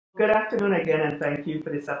good afternoon again, and thank you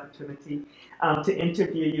for this opportunity to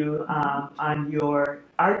interview you on your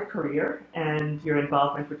art career and your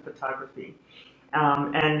involvement with photography.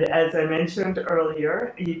 And as I mentioned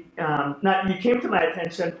earlier, you came to my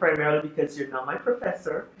attention primarily because you're now my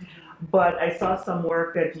professor, but I saw some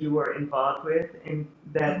work that you were involved with and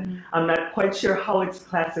that I'm not quite sure how it's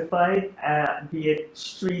classified, be it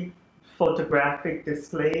street photographic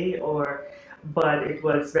display but it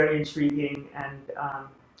was very intriguing and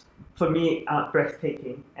for me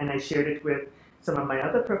breathtaking, and I shared it with some of my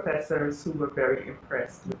other professors who were very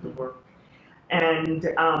impressed with the work. And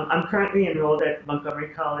I'm currently enrolled at Montgomery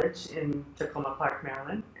College in Tacoma Park,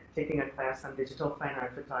 Maryland, taking a class on digital fine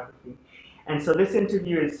art photography. And so this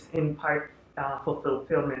interview is in part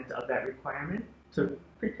fulfillment of that requirement to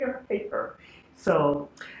prepare a paper. So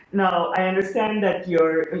now I understand that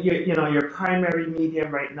your primary medium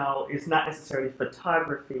right now is not necessarily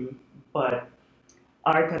photography, but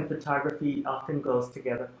art and photography often goes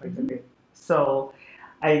together quite a bit. So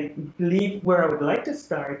I believe where I would like to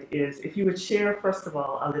start is if you would share, first of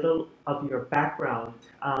all, a little of your background,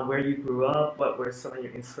 where you grew up, what were some of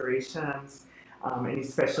your inspirations, any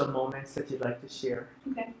special moments that you'd like to share.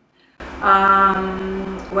 Okay.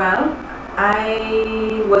 Well,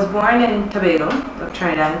 I was born in Tobago, of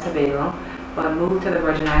Trinidad and Tobago, but moved to the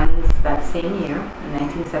Virgin Islands that same year, in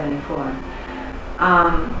 1974.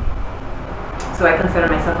 So I consider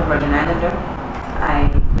myself a Virgin Islander. I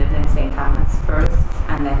lived in St. Thomas first,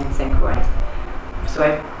 and then in St. Croix. So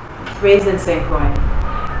I raised in St. Croix.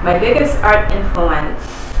 My biggest art influence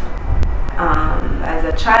as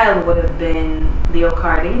a child would have been Leo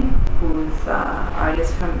Cardi, who's an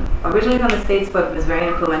artist originally from the States, but was very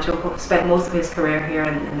influential, who spent most of his career here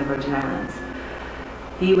in the Virgin Islands.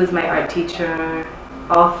 He was my art teacher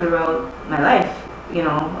all throughout my life,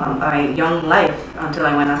 my young life until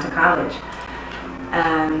I went on to college.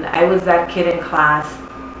 And I was that kid in class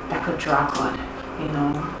that could draw good,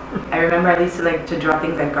 I remember I used to like to draw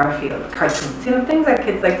things like Garfield, cartoons, things that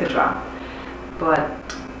kids like to draw. But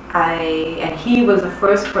and he was the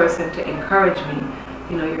first person to encourage me,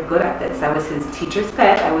 you're good at this. I was his teacher's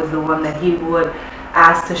pet. I was the one that he would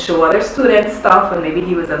ask to show other students stuff, and maybe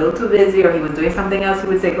he was a little too busy or he was doing something else. He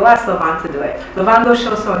would say, go ask Vaughn to do it. Vaughn, go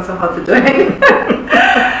show so-and-so how to do it.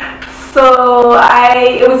 So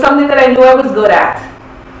it was something that I knew I was good at,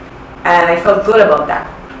 and I felt good about that.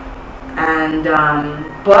 And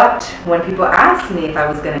but when people asked me if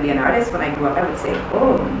I was going to be an artist when I grew up, I would say,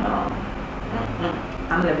 oh no,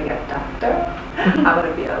 I'm going to be a doctor, I'm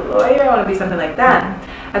going to be a lawyer, I want to be something like that.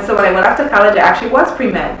 And so when I went off to college, I actually was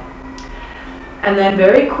pre-med. And then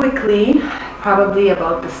very quickly, probably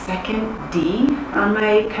about the second D on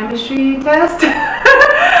my chemistry test,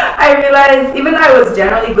 I realized, even though I was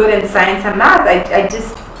generally good in science and math,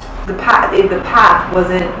 the path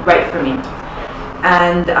wasn't right for me.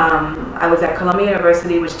 And I was at Columbia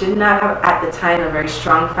University, which did not have at the time a very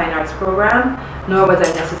strong fine arts program, nor was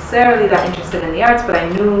I necessarily that interested in the arts, but I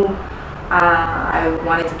knew I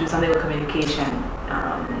wanted to do something with communication.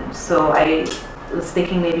 So I was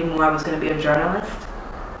thinking maybe more I was going to be a journalist.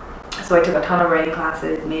 So I took a ton of writing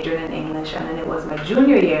classes, majored in English, and then it was my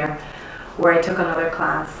junior year where I took another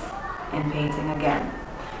class in painting again.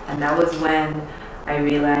 And that was when I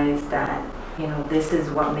realized that, this is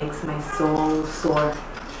what makes my soul soar.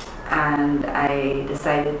 And I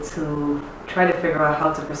decided to try to figure out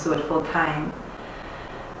how to pursue it full time.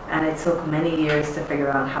 And it took many years to figure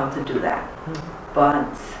out how to do that.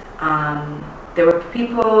 But there were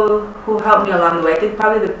people who helped me along the way. I think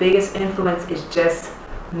probably the biggest influence is just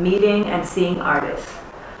meeting and seeing artists.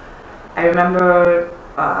 I remember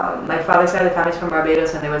my father's side of the family is from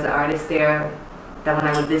Barbados, and there was an artist there that when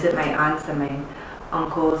I would visit my aunts and my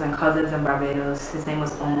uncles and cousins in Barbados, his name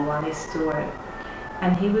was Omowale Stewart.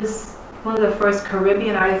 And he was one of the first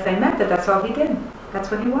Caribbean artists I met that's all he did. That's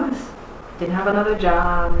what he was. Didn't have another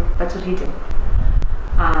job. That's what he did.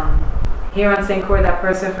 Here on St. Croix, that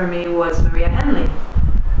person for me was Maria Henley.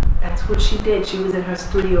 That's what she did. She was in her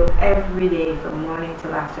studio every day from morning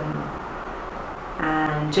till afternoon.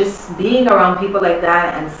 And just being around people like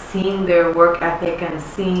that and seeing their work ethic and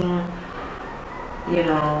seeing,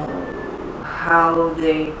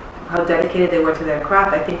 how dedicated they were to their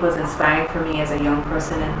craft, I think was inspiring for me as a young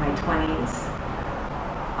person in my 20s.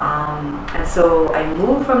 And so I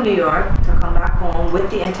moved from New York to come back home with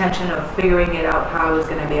the intention of figuring it out how I was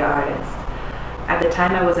going to be an artist. At the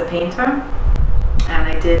time I was a painter, and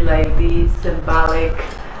I did like these symbolic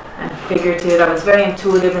and figurative. I was very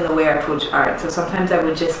intuitive in the way I approached art. So sometimes I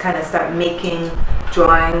would just kind of start making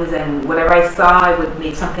drawings, and whatever I saw, I would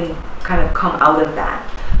make something kind of come out of that.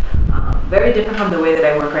 Very different from the way that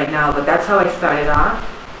I work right now, but that's how I started off.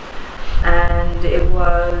 and it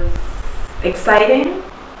was exciting,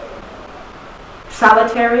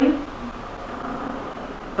 solitary,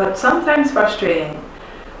 but sometimes frustrating.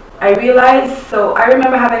 I realized, so I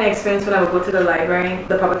remember having an experience when I would go to the library,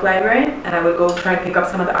 the public library, and I would go try and pick up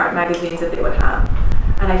some of the art magazines that they would have.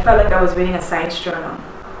 And I felt like I was reading a science journal.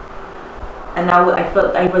 And now I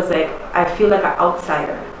feel like an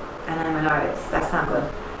outsider, and I'm an artist. That's not good.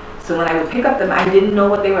 So when I would pick up them, I didn't know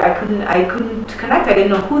what they were. I couldn't connect. I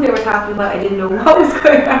didn't know who they were talking about. I didn't know what was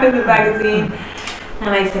going on in the magazine. And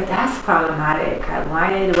I said, that's problematic.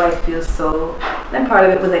 Why do I feel so? Then part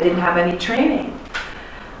of it was I didn't have any training.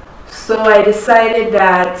 So I decided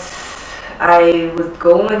that I would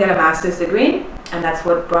go and get a master's degree, and that's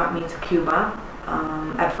what brought me to Cuba.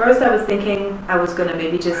 At first I was thinking I was going to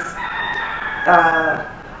maybe just,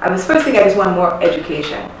 I just wanted more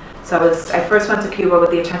education. So I first went to Cuba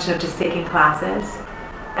with the intention of just taking classes.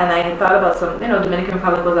 And I had thought about some, Dominican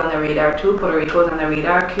Republic was on the radar too, Puerto Rico was on the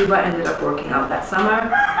radar, Cuba ended up working out that summer.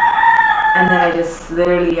 And then I just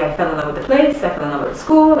I fell in love with the place, I fell in love with the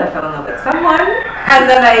school, I fell in love with someone, and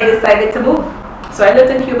then I decided to move. So I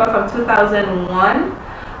lived in Cuba from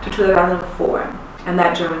 2001 to 2004, and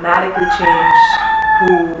that dramatically changed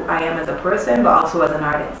who I am as a person, but also as an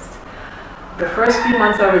artist. The first few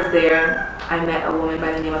months I was there, I met a woman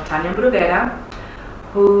by the name of Tanya Bruguera,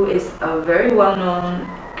 who is a very well-known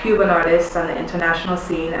Cuban artist on the international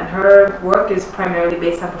scene, and her work is primarily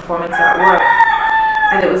based on performance art work.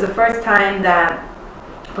 And it was the first time that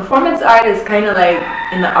performance art is kind of like,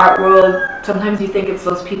 in the art world, sometimes you think it's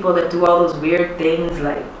those people that do all those weird things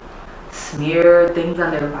like smear things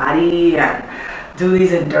on their body and do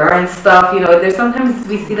these endurance stuff. There's sometimes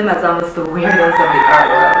we see them as almost the weirdos of the art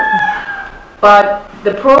world. But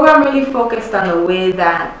the program really focused on the way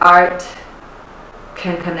that art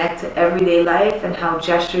can connect to everyday life and how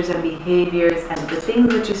gestures and behaviors and the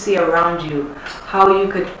things that you see around you, how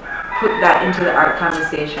you could put that into the art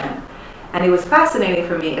conversation. And it was fascinating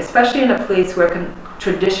for me, especially in a place where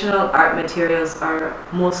traditional art materials are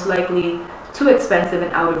most likely too expensive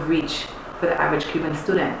and out of reach for the average Cuban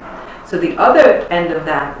student. So the other end of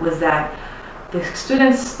that was that the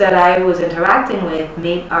students that I was interacting with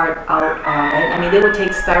made art out of it. I mean, they would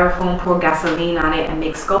take styrofoam, pour gasoline on it, and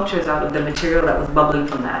make sculptures out of the material that was bubbling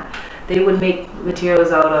from that. They would make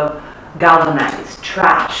materials out of galvanized,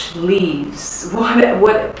 trash, leaves,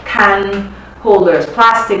 what can holders,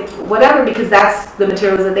 plastic, whatever, because that's the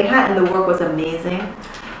materials that they had, and the work was amazing.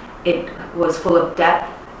 It was full of depth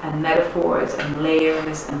and metaphors and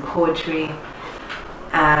layers and poetry,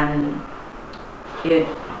 and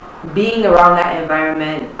being around that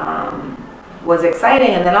environment was exciting.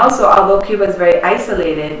 And then also, although Cuba is very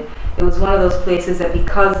isolated, it was one of those places that,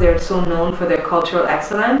 because they're so known for their cultural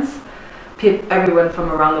excellence, everyone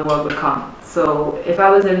from around the world would come. So if I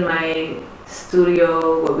was in my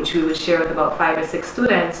studio, which we would share with about 5 or 6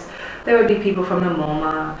 students, there would be people from the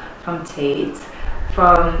MoMA, from Tate,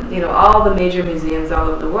 from all the major museums all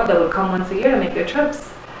over the world that would come once a year to make their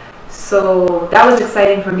trips. So that was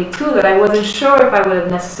exciting for me too, that I wasn't sure if I would have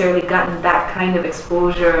necessarily gotten that kind of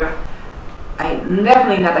exposure,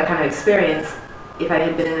 definitely not that kind of experience, if I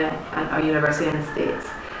had been in a university in the States.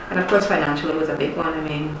 And of course financially it was a big one. I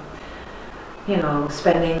mean,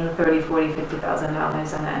 spending $30,000, $40,000,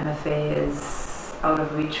 $50,000 on an MFA is out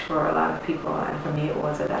of reach for a lot of people, and for me it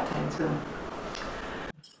was at that time too.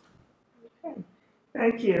 Okay,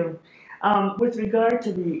 thank you. With regard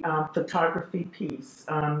to the photography piece,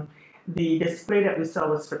 the display that we saw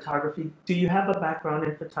was photography. Do you have a background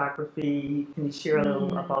in photography? Can you share a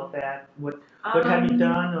little about that? What have you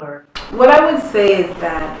done? Or what I would say is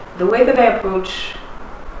that the way that I approach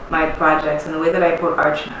my projects and the way that I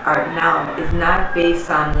approach art now is not based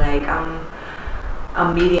on like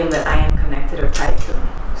a medium that I am connected or tied to.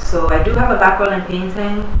 So I do have a background in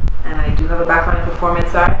painting, and I do have a background in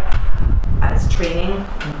performance art as training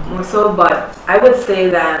more so, but I would say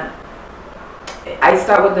that I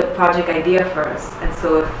start with the project idea first, and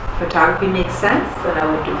so if photography makes sense, then I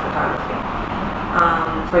would do photography.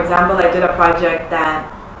 For example, I did a project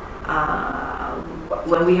that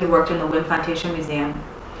when we had worked in the Wind Plantation Museum,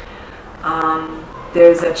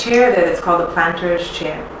 there's a chair that is called the planter's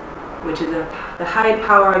chair, which is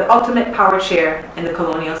the ultimate power chair in the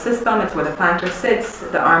colonial system. It's where the planter sits,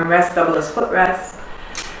 the armrests double as footrests.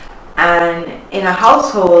 And in a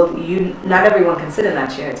household, not everyone can sit in that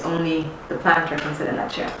chair. It's only the planter can sit in that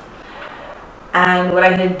chair. And what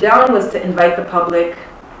I had done was to invite the public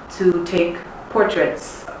to take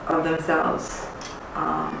portraits of themselves.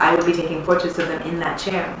 I would be taking portraits of them in that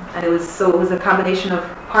chair. And it was a combination of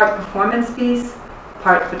part performance piece,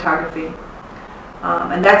 part photography.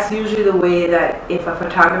 And that's usually the way that if a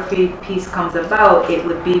photography piece comes about, it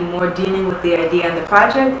would be more dealing with the idea and the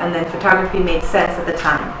project, and then photography made sense at the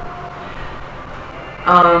time.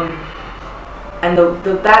 And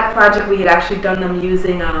that project, we had actually done them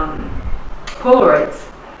using Polaroids,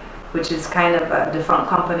 which is kind of a defunct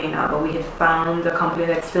company now, but we had found a company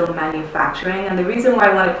that's still manufacturing. And the reason why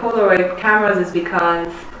I wanted Polaroid cameras is because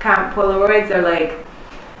Polaroids are like,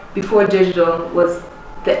 before digital was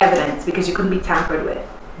the evidence, because you couldn't be tampered with.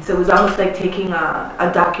 So it was almost like taking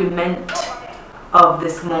a document of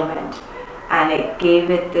this moment, and it gave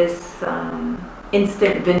it this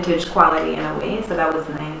instant vintage quality in a way, so that was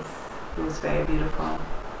nice. It was very beautiful.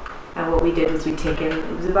 And what we did was it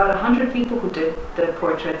was about 100 people who did the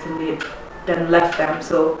portraits, and we had then left them.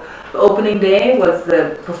 So the opening day was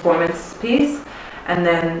the performance piece, and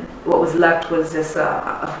then what was left was just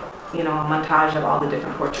a montage of all the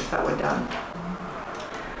different portraits that were done.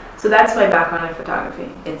 So that's my background in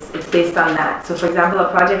photography. It's based on that. So for example, a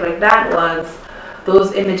project like that was,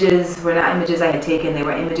 those images were not images I had taken, they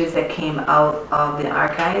were images that came out of the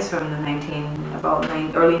archives from the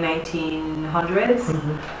early 1900s,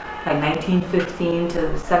 like 1915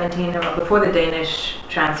 to 17, or before the Danish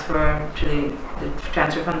transfer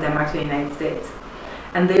from Denmark to the United States.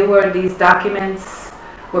 And they were these documents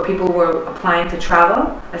where people were applying to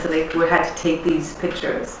travel, and so they had to take these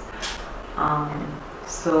pictures.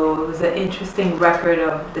 So it was an interesting record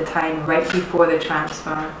of the time right before the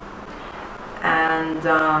transfer. And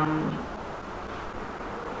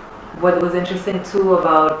what was interesting too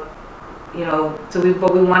about,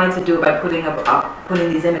 what we wanted to do by putting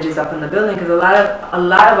these images up in the building, because a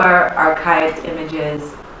lot of our archived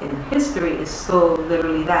images in history is so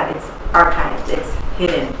literally that, it's archived, it's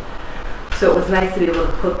hidden. So it was nice to be able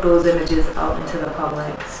to put those images out into the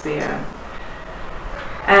public sphere.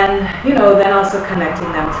 And, then also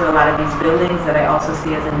connecting them to a lot of these buildings that I also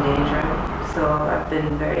see as endangered. So I've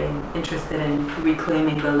been very interested in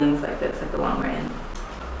reclaiming buildings like this, like the one we're in.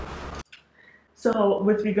 So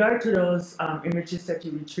with regard to those images that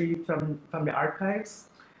you retrieved from the archives,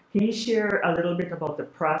 can you share a little bit about the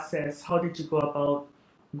process? How did you go about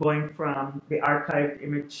going from the archived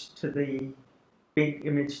image to the big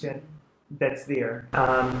image that's there?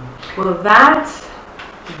 Well, that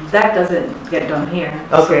doesn't get done here.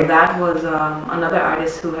 Okay. So that was another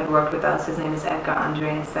artist who had worked with us. His name is Edgar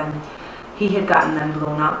Andres, and he had gotten them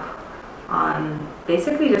blown up on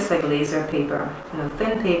basically just like laser paper,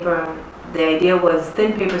 thin paper. The idea was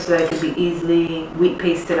thin paper so that it could be easily wheat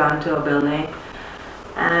pasted onto a building,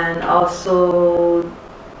 and also,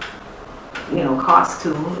 cost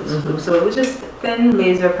too. So it was just thin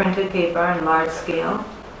laser printed paper and large scale.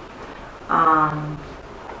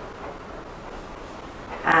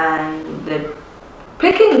 And the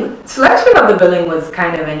selection of the building was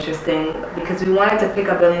kind of interesting, because we wanted to pick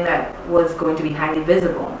a building that was going to be highly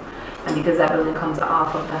visible, and because that building comes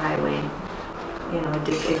off of the highway,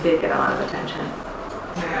 it did get a lot of attention.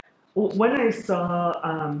 When I saw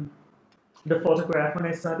the photograph, when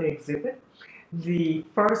I saw the exhibit, the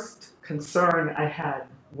first concern I had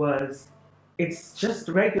was, it's just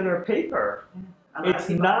regular paper. It's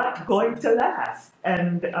not going to last.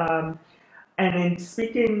 And in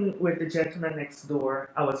speaking with the gentleman next door,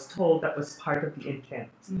 I was told that was part of the intent.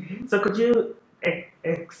 So could you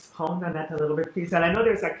expound on that a little bit, please? And I know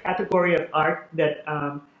there's a category of art that,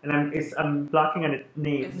 and I'm blocking on its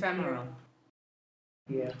name. Ephemeral.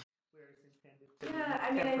 Yeah. Yeah,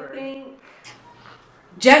 I mean, I think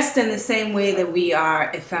Just in the same way that we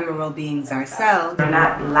are ephemeral beings ourselves. we're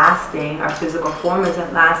not lasting, our physical form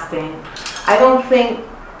isn't lasting. I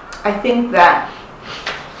think that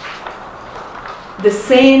the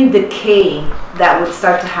same decay that would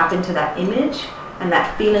start to happen to that image and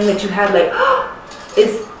that feeling that you had, like,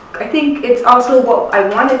 I think it's also what I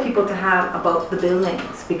wanted people to have about the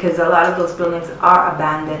buildings, because a lot of those buildings are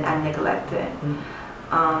abandoned and neglected.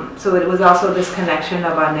 So it was also this connection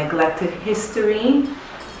of our neglected history,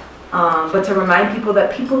 but to remind people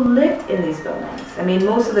that people lived in these buildings. I mean,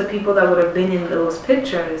 most of the people that would have been in those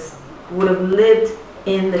pictures would have lived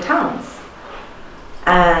in the towns.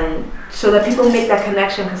 And so that people make that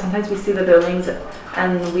connection, because sometimes we see the buildings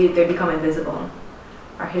and they become invisible.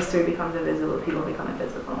 Our history becomes invisible, people become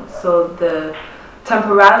invisible. So the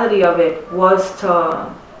temporality of it was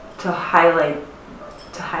to highlight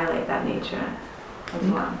that nature as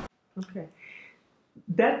well. Okay.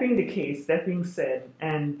 That being the case, that being said,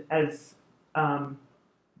 and as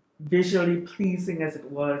visually pleasing as it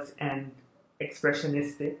was and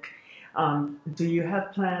expressionistic, do you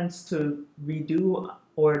have plans to redo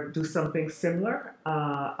or do something similar,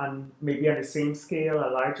 maybe on the same scale,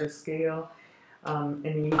 a larger scale,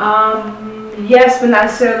 Any? Yes, but not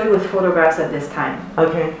necessarily with photographs at this time.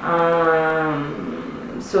 Okay.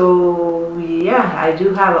 So yeah, I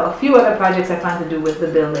do have a few other projects I plan to do with the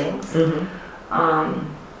buildings. Mm-hmm.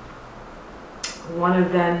 One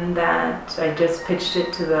of them that I just pitched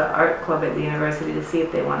it to the art club at the university to see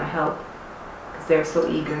if they want to help, because they're so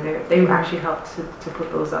eager. They actually helped to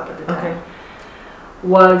put those up at the time. Okay.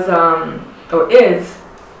 Was or is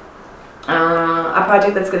a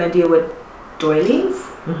project that's going to deal with doilies.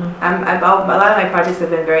 Mm-hmm. A lot of my projects have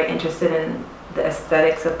been very interested in the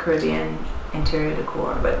aesthetics of Caribbean interior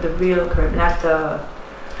decor, but the real Caribbean, not the,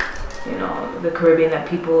 you know, the Caribbean that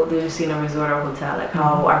people do see in a resort or hotel, like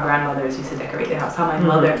how our grandmothers used to decorate their house, how my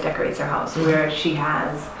mother decorates her house, where she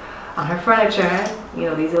has on her furniture, you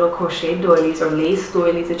know, these little crocheted doilies or lace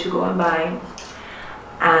doilies that you go and buy,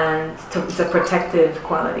 and it's a protective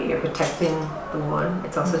quality. You're protecting the wood.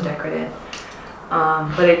 It's also decorative,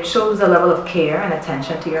 but it shows a level of care and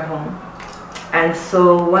attention to your home. And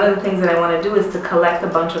so one of the things that I want to do is to collect a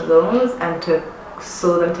bunch of those and to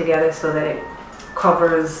sew them together so that it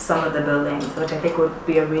covers some of the buildings, which I think would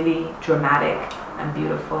be a really dramatic and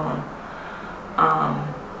beautiful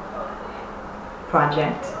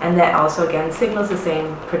project. And that also again signals the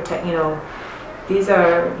same you know, these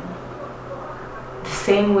are the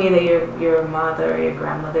same way that your mother or your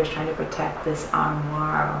grandmother is trying to protect this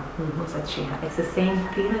armoire that she had. It's the same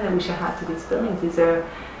feeling that we should have to these buildings. These are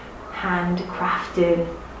handcrafted,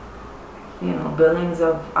 you know, buildings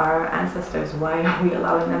of our ancestors. Why are we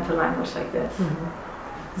allowing them to languish like this?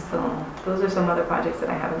 So those are some other projects that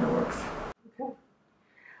I have in the works. Okay.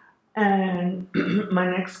 And my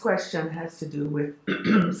next question has to do with,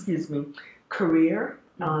 excuse me, career.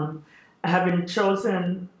 Having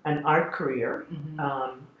chosen an art career,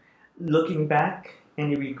 looking back,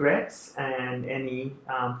 any regrets and any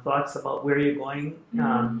thoughts about where you're going,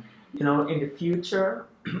 you know, in the future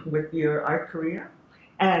with your art career?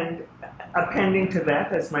 And appending to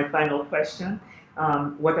that as my final question,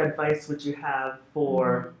 what advice would you have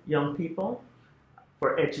for young people,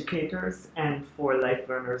 for educators, and for life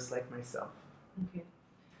learners like myself? Okay.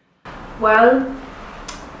 Well,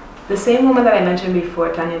 the same woman that I mentioned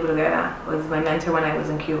before, Tanya Bruguera, was my mentor when I was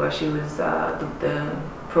in Cuba. She was the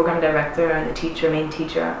program director and the teacher, main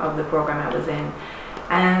teacher of the program I was in.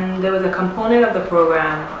 And there was a component of the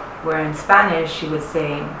program where in Spanish she would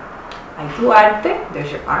say, "Hay tu arte,"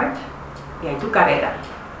 there's your art, y hay tu carrera,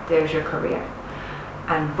 there's your career.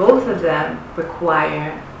 And both of them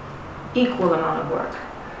require equal amount of work.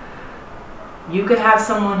 You could have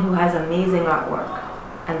someone who has amazing artwork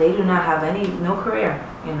and they do not have no career,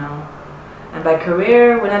 you know. And by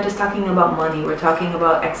career, we're not just talking about money, we're talking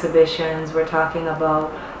about exhibitions, we're talking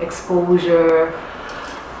about exposure,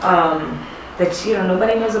 that, you know,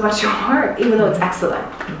 nobody knows about your art, even though it's excellent.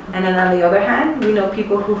 And then on the other hand, we know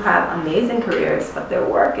people who have amazing careers, but their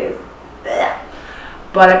work is bleh.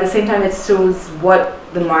 But at the same time, it shows what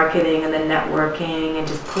the marketing and the networking and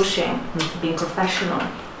just pushing, being professional,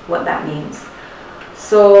 what that means.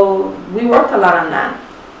 So we worked a lot on that,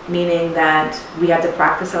 meaning that we had to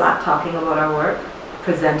practice a lot talking about our work,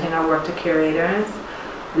 presenting our work to curators.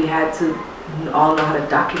 We had to all know how to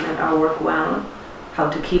document our work well, how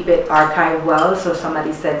to keep it archived well. So if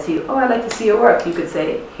somebody said to you, "Oh, I'd like to see your work," you could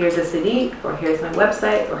say, "Here's a CD," or "Here's my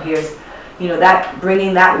website," or "Here's," you know, that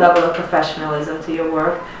bringing that level of professionalism to your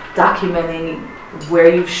work, documenting where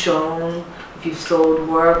you've shown, if you've sold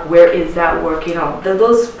work, where is that work, you know,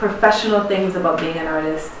 those professional things about being an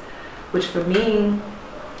artist, which for me,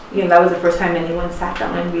 you know, that was the first time anyone sat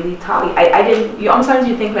down and really taught me. I didn't, you know, sometimes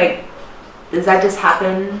you think like, does that just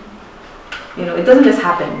happen? You know, it doesn't just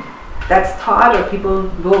happen. That's taught, or people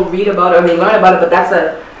go read about it, or they learn about it, but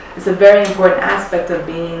it's a very important aspect of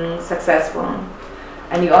being successful.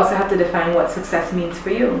 And you also have to define what success means for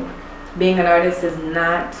you. Being an artist is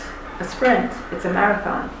not a sprint, it's a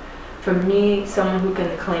marathon. For me, someone who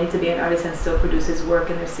can claim to be an artist and still produces work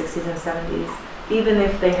in their 60s and 70s, even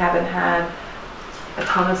if they haven't had a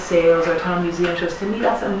ton of sales or a ton of museum shows, to me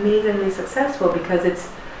that's amazingly successful, because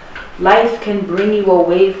life can bring you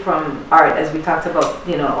away from art, as we talked about,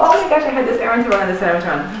 you know, oh my gosh, I had this errand to run, this errand to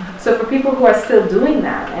run. So for people who are still doing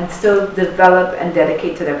that and still develop and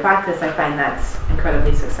dedicate to their practice, I find that's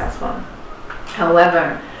incredibly successful.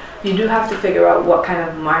 However, you do have to figure out what kind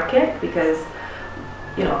of market, because,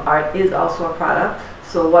 you know, art is also a product.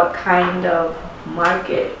 So what kind of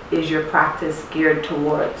market is your practice geared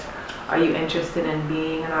towards? Are you interested in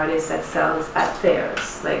being an artist that sells at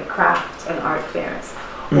fairs, like craft and art fairs,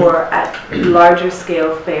 or at larger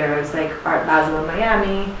scale fairs like Art Basel in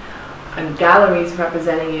Miami, and galleries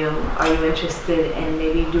representing you? Are you interested in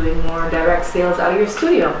maybe doing more direct sales out of your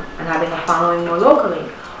studio and having a following more locally?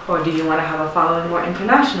 Or do you want to have a following more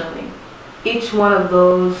internationally? Each one of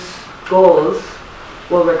those goals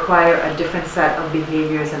will require a different set of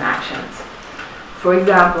behaviors and actions. For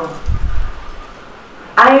example,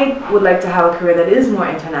 I would like to have a career that is more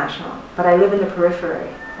international, but I live in the periphery.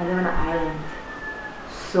 I live on an island.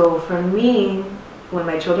 So for me, when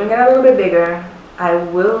my children get a little bit bigger, I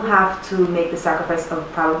will have to make the sacrifice of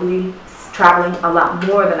probably traveling a lot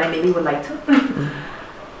more than I maybe would like to.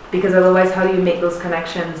 Because otherwise, how do you make those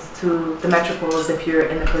connections to the metropoles if you're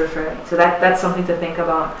in the periphery? So that's something to think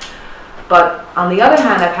about. But on the other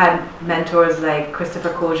hand, I've had mentors like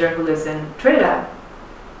Christopher Croix, who lives in Trinidad,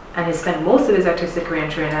 and he spent most of his artistic career in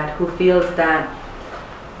Trinidad, who feels that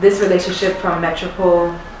this relationship from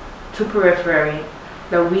metropole to periphery,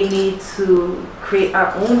 that we need to create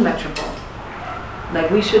our own metropole. Like,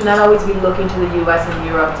 we should not always be looking to the US and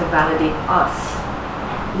Europe to validate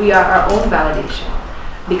us. We are our own validation,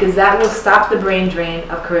 because that will stop the brain drain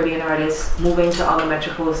of Caribbean artists moving to all the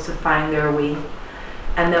metropoles to find their way.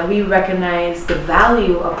 And that we recognize the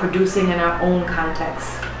value of producing in our own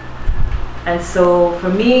context. And so for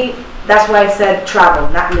me, that's why I said travel,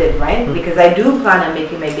 not live, right? Because I do plan on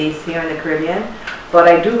making my base here in the Caribbean, but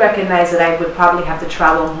I do recognize that I would probably have to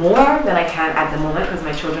travel more than I can at the moment because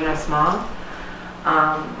my children are small.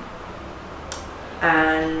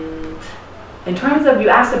 And in terms of, you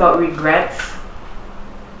asked about regrets,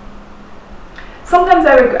 sometimes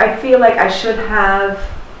I feel like I should have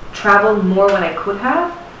traveled more when I could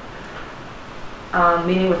have,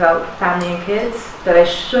 meaning without family and kids, that I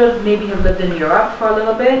should maybe have lived in Europe for a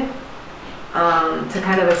little bit to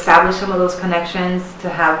kind of establish some of those connections, to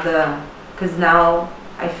have because now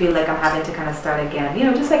I feel like I'm having to kind of start again, you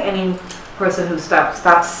know, just like any person who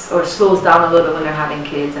stops or slows down a little bit when they're having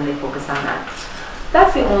kids and they focus on that.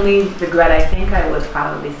 That's the only regret I think I would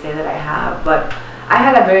probably say that I have. But I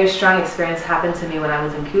had a very strong experience happen to me when I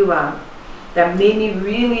was in Cuba that made me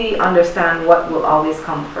really understand what will always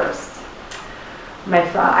come first.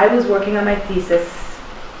 I was working on my thesis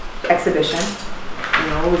exhibition. You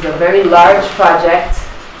know, it was a very large project.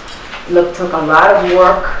 It took a lot of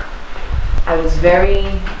work. I was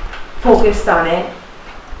very focused on it.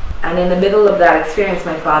 And in the middle of that experience,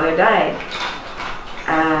 my father died.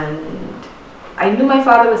 And I knew my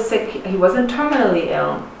father was sick. He wasn't terminally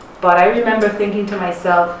ill. But I remember thinking to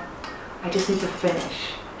myself, I just need to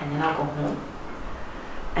finish, and then I'll go home.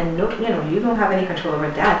 And no, you know, you don't have any control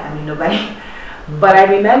over death. I mean, nobody. But I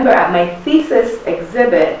remember at my thesis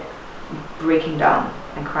exhibit breaking down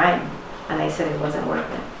and crying. And I said it wasn't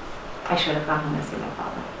worth it. I should have gone home and seen my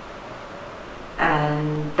father.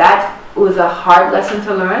 And that was a hard lesson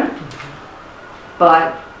to learn,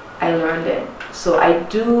 but I learned it. So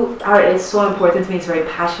art is so important to me. It's very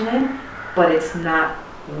passionate, but it's not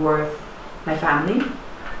worth my family.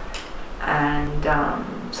 And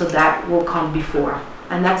so that will come before.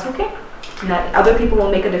 And that's okay. That other people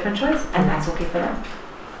will make a different choice, and that's okay for them.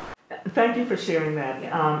 Thank you for sharing that.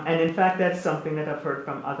 Yeah. And in fact, that's something that I've heard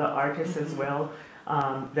from other artists as well,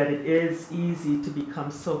 that it is easy to become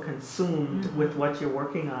so consumed with what you're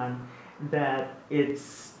working on that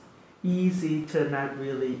it's easy to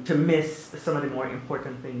to miss some of the more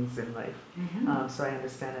important things in life. So I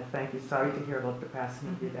understand that. Thank you. Sorry to hear about the passing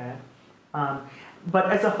of your dad.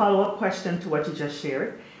 But as a follow-up question to what you just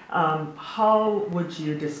shared, how would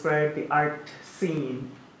you describe the art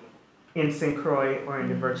scene in St. Croix or in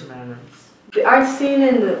the Virgin Islands? The art scene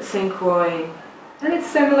in the St. Croix, and it's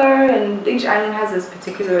similar, and each island has its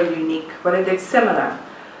particular unique, but it's similar.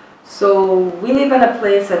 So we live in a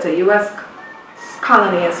place that's a U.S.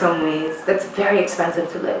 colony in some ways that's very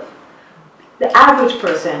expensive to live. The average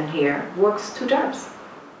person here works 2 jobs,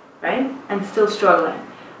 right? And still struggling.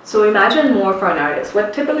 So imagine more for an artist.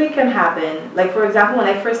 What typically can happen, like for example, when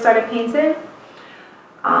I first started painting,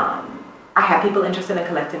 I had people interested in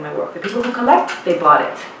collecting my work. The people who collect, they bought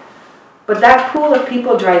it. But that pool of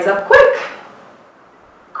people dries up quick.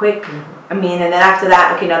 I mean, and then after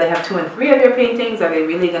that, okay, now they have 2 and 3 of your paintings. Are they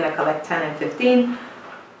really going to collect 10 and 15?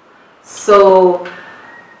 So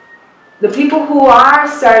the people who are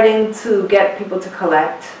starting to get people to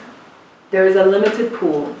collect, there is a limited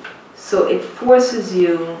pool. So it forces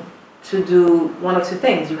you to do one of 2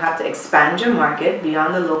 things. You have to expand your market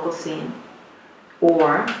beyond the local scene,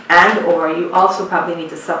 or you also probably need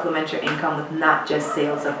to supplement your income with not just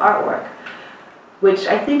sales of artwork, which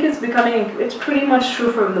I think is it's pretty much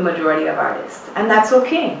true for the majority of artists. And that's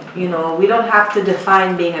okay. You know, we don't have to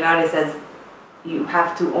define being an artist as you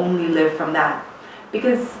have to only live from that.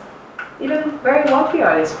 Because even very wealthy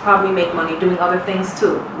artists probably make money doing other things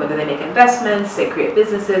too. Whether they make investments, they create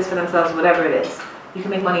businesses for themselves, whatever it is. You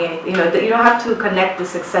can make money, you know, you don't have to connect the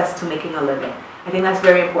success to making a living. I think that's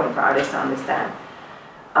very important for artists to understand.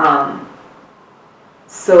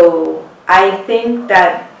 So I think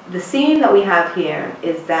that the scene that we have here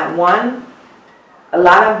is that, one, a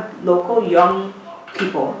lot of local young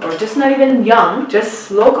people, or just not even young,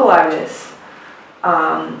 just local artists,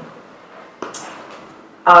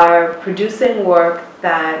 are producing work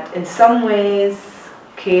that in some ways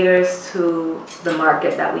caters to the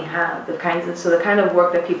market that we have, the kind of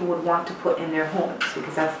work that people would want to put in their homes,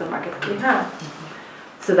 because that's the market that we have.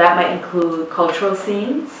 So that might include cultural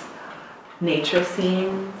scenes, nature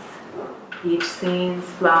scenes, beach scenes,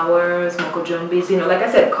 flowers, mokojumbis, you know, like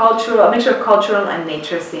I said, cultural, a mixture of cultural and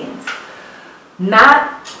nature scenes.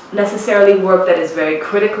 Not necessarily work that is very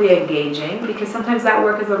critically engaging, because sometimes that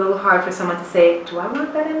work is a little hard for someone to say, do I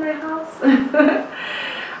want that in my house?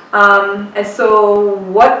 And so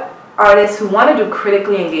what artists who want to do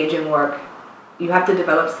critically engaging work, you have to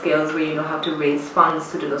develop skills where you know how to raise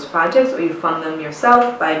funds to do those projects, or you fund them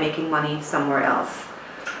yourself by making money somewhere else.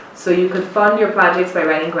 So you could fund your projects by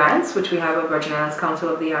writing grants, which we have a Virgin Islands Council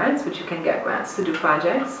of the Arts, which you can get grants to do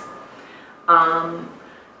projects.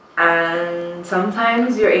 And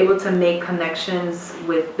sometimes you're able to make connections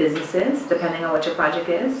with businesses, depending on what your project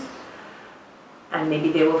is. And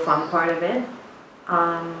maybe they will fund part of it,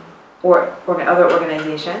 or other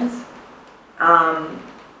organizations.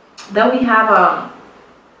 Then we have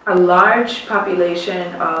a large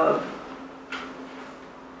population of,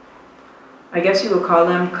 I guess you would call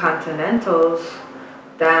them continentals,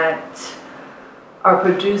 that are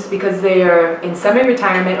produced because they are in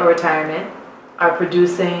semi-retirement or retirement, are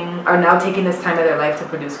now taking this time of their life to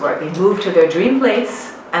produce work. They moved to their dream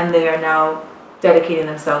place and they are now dedicating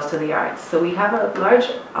themselves to the arts. So we have a large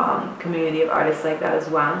community of artists like that as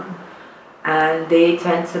well. And they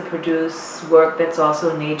tend to produce work that's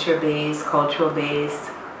also nature-based, cultural-based,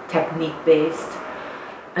 technique-based.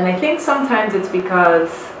 And I think sometimes it's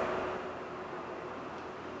because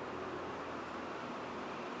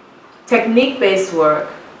technique-based work,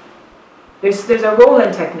 there's a role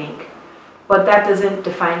in technique, but that doesn't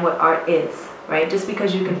define what art is, right? Just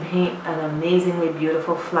because you can paint an amazingly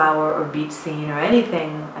beautiful flower or beach scene or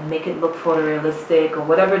anything and make it look photorealistic or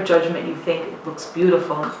whatever judgment you think it looks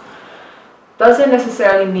beautiful, doesn't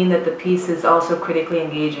necessarily mean that the piece is also critically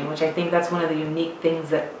engaging, which I think that's one of the unique things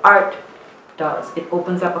that art does. It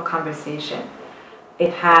opens up a conversation.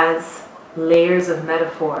 It has layers of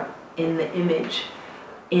metaphor in the image,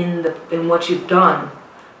 in what you've done,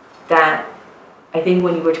 that I think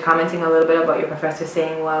when you were commenting a little bit about your professor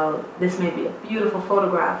saying, well, this may be a beautiful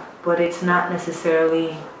photograph, but it's not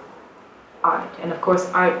necessarily art. And of course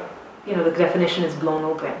art, you know, the definition is blown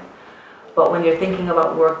open. But when you're thinking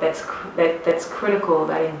about work that's critical,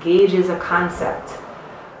 that engages a concept,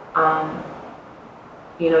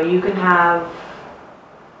 you know, you can have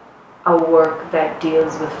a work that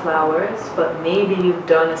deals with flowers, but maybe you've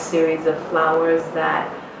done a series of flowers that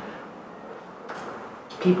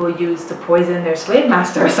people use to poison their slave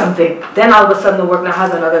master or something. Then all of a sudden the work now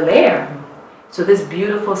has another layer. So this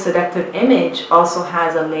beautiful seductive image also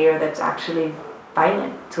has a layer that's actually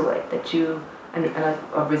violent to it, that you, and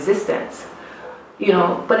a resistance, you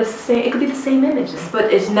know, but it's the same, it could be the same images,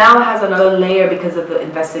 but it now has another layer because of the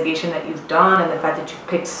investigation that you've done and the fact that you've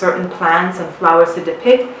picked certain plants and flowers to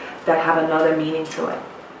depict that have another meaning to it.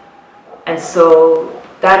 And so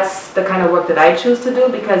that's the kind of work that I choose to do,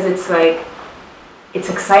 because it's like, it's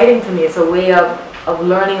exciting to me. It's a way of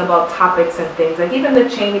learning about topics and things. Like even the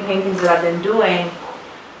Cheney paintings that I've been doing,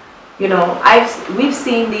 you know, we've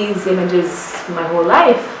seen these images my whole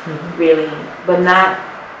life, really,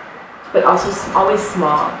 but also always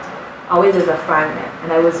small, always as a fragment.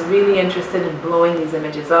 And I was really interested in blowing these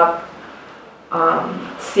images up,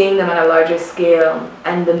 seeing them on a larger scale,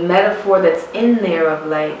 and the metaphor that's in there of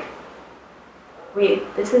like,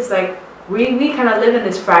 this is like, we kind of live in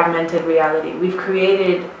this fragmented reality. We've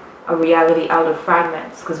created a reality out of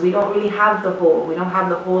fragments because we don't really have the whole. We don't have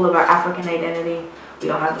the whole of our African identity. We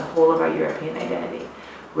don't have the whole of our European identity.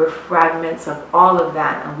 We're fragments of all of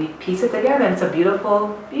that, and we piece it together, and it's a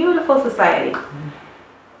beautiful, beautiful society.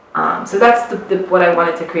 So that's what I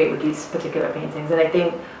wanted to create with these particular paintings. And I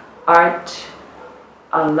think art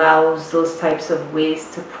allows those types of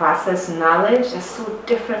ways to process knowledge that's so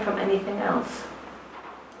different from anything else.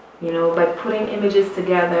 You know, by putting images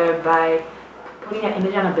together, by putting an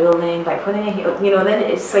image on a building, by putting it, you know, then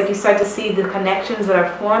it's like you start to see the connections that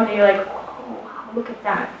are formed, and you're like, oh, wow, look at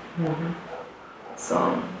that. So,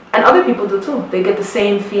 and other people do too. They get the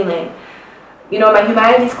same feeling. You know, my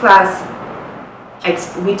humanities class,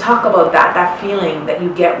 we talk about that feeling that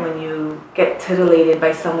you get when you get titillated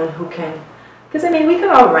by someone who can, because I mean, we can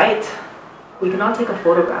all write, we can all take a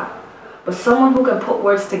photograph, but someone who can put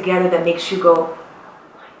words together that makes you go, oh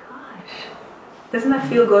my gosh, doesn't that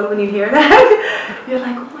feel good when you hear that? You're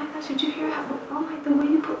like, oh my gosh, did you hear that? Oh my, the way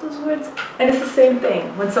you put those words. And it's the same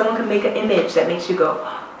thing, when someone can make an image that makes you go, oh,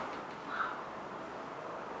 wow.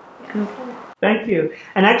 Yeah. Thank you.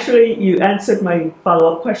 And actually, you answered my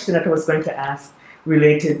follow-up question that I was going to ask,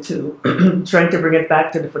 related to trying to bring it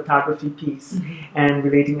back to the photography piece and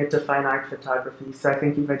relating it to fine art photography. So I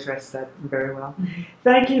think you've addressed that very well.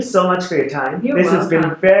 Thank you so much for your time. You're this welcome.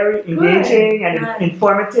 Has been very engaging and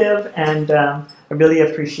informative, and I really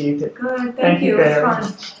appreciate it. Good. Thank you. It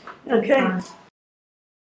was fun. Okay.